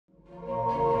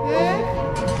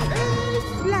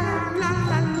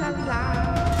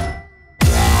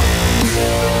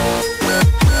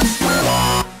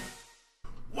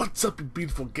What's up, you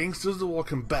beautiful gangsters?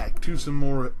 Welcome back to some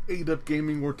more 8-Up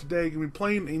Gaming, where today I'm going to be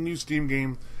playing a new Steam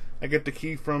game I get the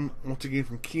key from, once again,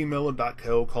 from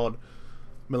keymiller.co called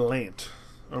Miliant.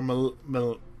 Or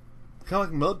kind of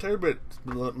like military, but it's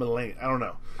Miliant. I don't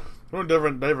know. I'm going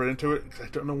to dive right into it, because I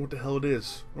don't know what the hell it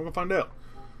is. We're going to find out.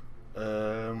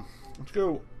 Let's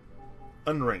go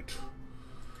unranked.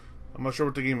 I'm not sure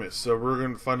what the game is, so we're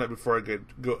going to find out before I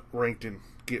go ranked and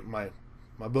get my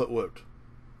butt whooped.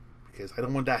 Because I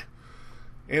don't want to die.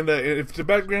 And if the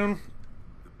background,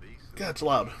 God, it's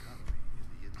loud.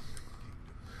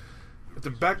 If the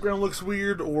background looks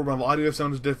weird or my audio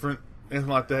sound is different, anything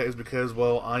like that, is because,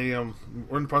 well,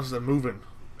 we're in the process of moving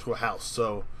to a house.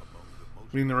 So,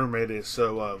 me and the roommate is.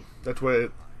 So, that's why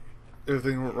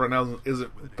everything right now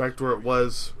isn't back to where it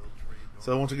was.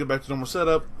 So, once we get back to normal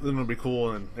setup, then it'll be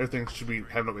cool and everything should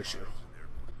have no issue.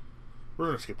 We're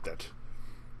going to skip that.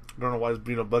 I don't know why it's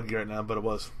being a buggy right now, but it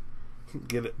was.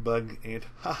 Get it, bug, and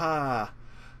haha,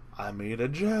 I made a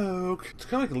joke. It's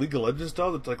kind of like a League of Legends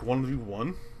style. That's like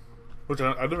 1v1, which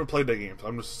I've never played that game. So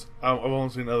I've only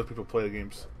seen other people play the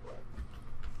games.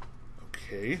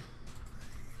 Okay.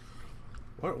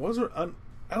 What was there? I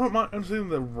don't mind understanding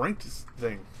the ranked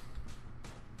thing.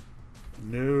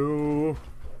 No.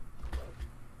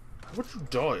 How would you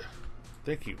die?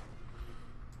 Thank you.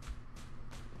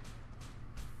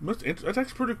 That's actually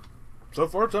pretty. So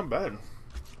far, it's not bad.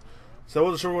 So I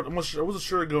wasn't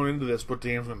sure going into this what the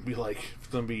game's gonna be like. If it's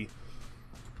gonna be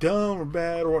dumb or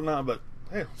bad or whatnot, but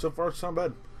hey, so far it's not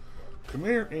bad. Come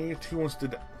here, and who wants to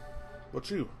die? What's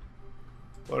you?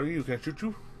 What are you? Can I shoot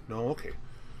you? No, okay.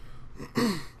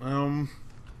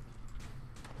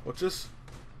 What's this?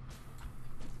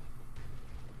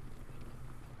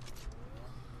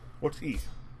 What's E?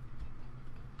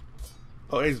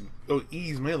 Oh,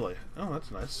 E's melee. Oh,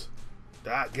 that's nice.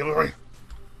 Ah, give it away.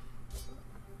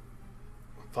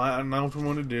 Fine, I know what we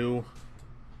want to do.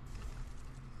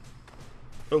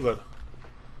 Oh god.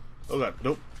 Oh god,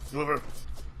 nope. Do it.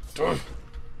 Do it.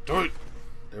 Do it.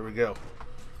 There we go.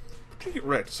 Take it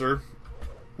wrecked, sir.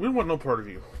 We don't want no part of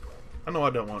you. I know I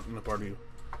don't want no part of you.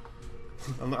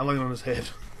 I'm laying on his head.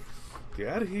 Get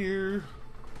out of here.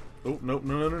 Oh, nope,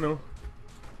 no.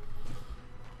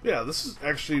 Yeah, this is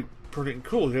actually pretty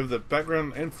cool. You have the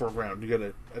background and foreground you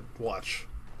gotta watch.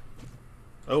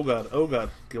 Oh god,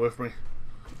 get away from me.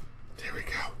 There we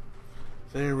go.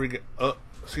 There we go.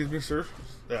 Excuse me, sir.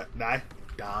 Die.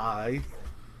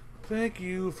 Thank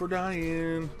you for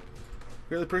dying.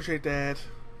 Really appreciate that.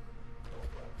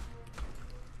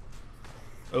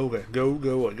 Okay, go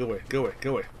away.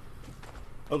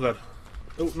 Oh god.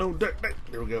 Oh no, there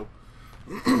we go.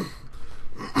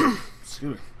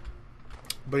 Excuse me.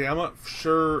 But yeah, I'm not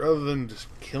sure other than just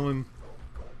killing.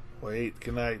 Wait,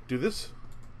 can I do this?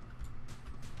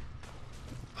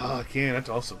 Oh, I can. That's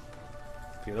awesome.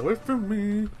 Get away from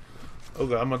me. Oh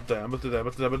god, I'm about to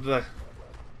die.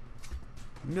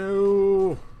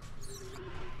 No.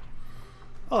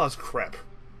 Oh, that's crap.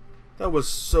 That was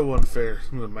so unfair.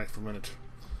 I'm gonna mic for a minute.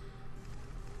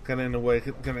 Kinda in the way.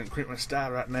 Gonna create my style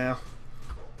right now.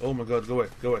 Oh my god, go away.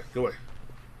 Go away.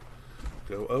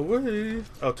 Oh,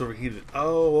 it's overheated.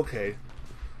 Oh, okay.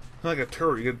 Like a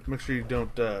turret, you gotta make sure you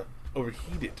don't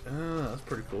overheat it. Ah, that's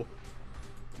pretty cool.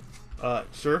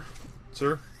 Sir,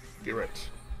 get right.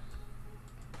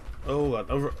 Oh god,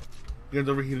 you guys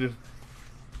overheated.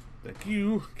 Thank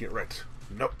you. Get right.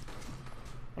 Nope.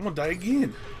 I'm gonna die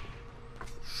again.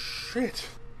 Shit.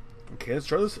 Okay, let's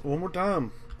try this one more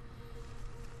time.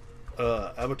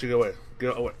 How about you go away?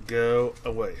 Go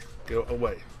away.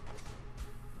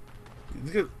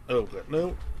 Oh god,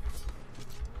 no.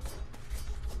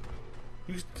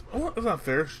 Oh, that's not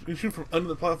fair. You shoot from under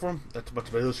the platform? That's a bunch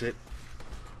of bullshit.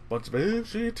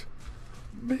 Bullshit.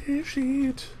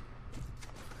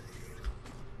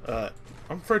 I'm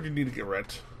afraid you need to get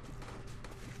wrecked.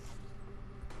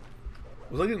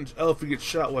 Was I getting? Oh, if you get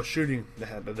shot while shooting,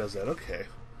 that does that. Okay.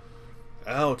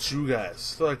 Ouch, you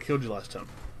guys. Thought I killed you last time.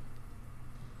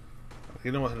 Okay,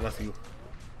 you know what? Enough of you.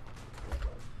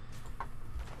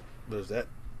 There's that.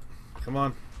 Come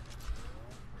on.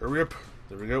 Hurry up.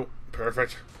 There we go.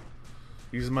 Perfect.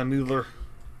 Using my needler.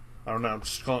 I don't know. I'm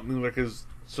just calling it needler because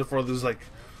so far there's like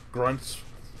grunts.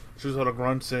 Shows a lot of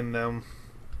grunts and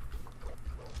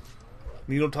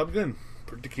needle top gun.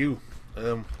 Pretty cute.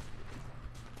 No.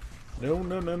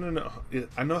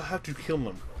 I know how to kill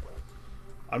them.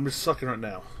 I'm just sucking right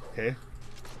now. Okay.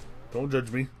 Don't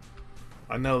judge me.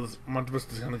 I know I'm not the best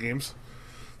at these kind of games.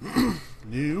 No.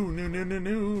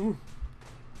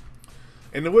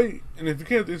 And the way, and if you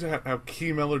can't understand how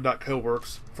keymiller.co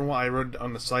works, from what I read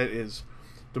on the site, is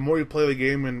the more you play the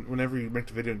game and whenever you make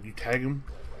the video and you tag them,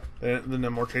 and then the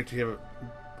more chance you have.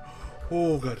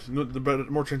 Oh god, the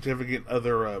more chance you have to get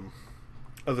other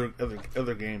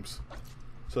games.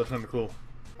 So that's kind of cool.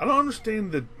 I don't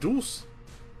understand the duels.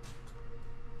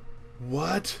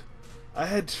 What? I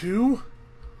had 2?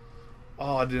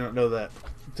 Oh, I did not know that.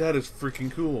 That is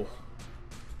freaking cool.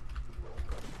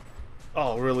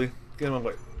 Oh, really? Get out of my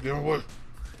way. Get out of my way.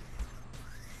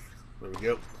 There we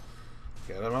go.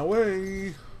 Get out of my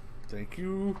way. Thank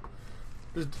you.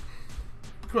 Just,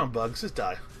 come on, bugs. Just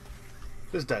die.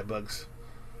 Just die, bugs.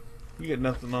 You get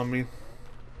nothing on me.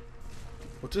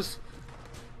 What's this?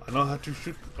 I know how to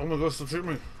shoot. Oh my gosh, shoot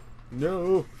me.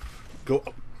 No. Go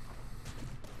up.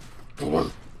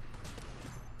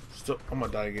 Still, I'm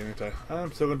gonna die again, ain't I?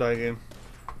 I'm still gonna die again.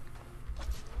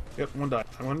 Yep, I'm gonna die.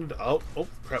 I'm gonna die. Oh,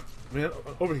 crap. Man,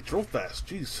 over here, real fast.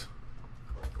 Jeez.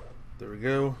 There we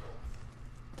go.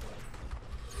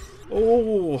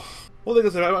 Oh. Well, like I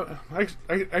said, I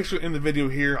actually in the video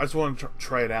here, I just want to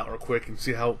try it out real quick and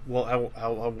see how it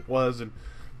was and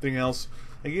everything else.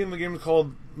 Again, the game is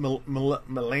called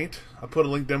Miliant. I put a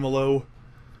link down below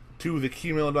to the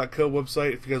keymailer.co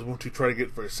website if you guys want to try to get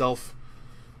it for yourself.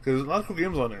 Because there's a lot of cool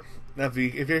games on there. Now, if you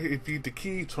get the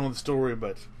key, it's another story,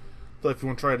 but if you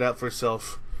want to try it out for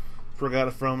yourself, that's where I got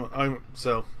it from.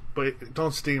 But it's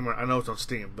on Steam. I know it's on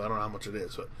Steam, but I don't know how much it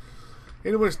is. But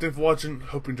anyways, thanks for watching.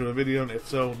 Hope you enjoyed the video, and if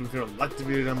so, do like the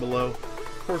video down below.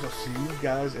 Of course, I'll see you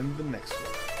guys in the next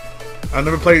one. I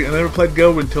never played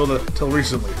Go until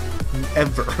recently,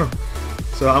 ever.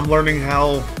 So I'm learning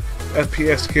how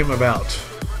FPS came about.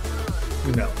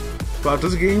 You know, about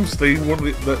those games, Call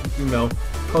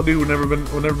of Duty would never been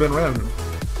around.